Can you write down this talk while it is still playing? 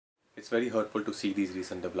It's very hurtful to see these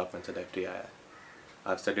recent developments at FTII.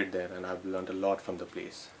 I've studied there and I've learned a lot from the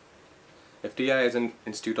place. FTII is an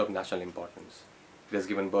institute of national importance. It has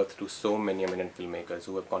given birth to so many eminent filmmakers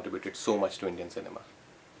who have contributed so much to Indian cinema.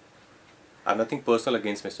 I have nothing personal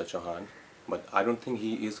against Mr. Chauhan, but I don't think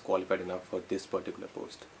he is qualified enough for this particular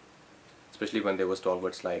post. Especially when there were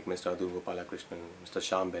stalwarts like Mr. Adur Gopalakrishnan, Mr.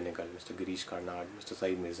 Shyam Benegal, Mr. Girish Karnad, Mr.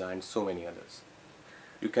 Saeed Mirza and so many others.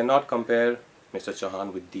 You cannot compare Mr.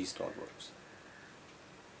 Chauhan with these stalwarts.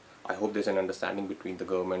 I hope there's an understanding between the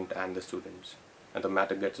government and the students and the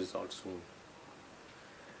matter gets resolved soon.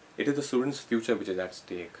 It is the students' future which is at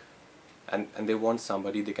stake, and they want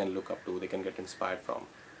somebody they can look up to, they can get inspired from.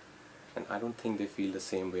 And I don't think they feel the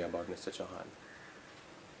same way about Mr. Chauhan.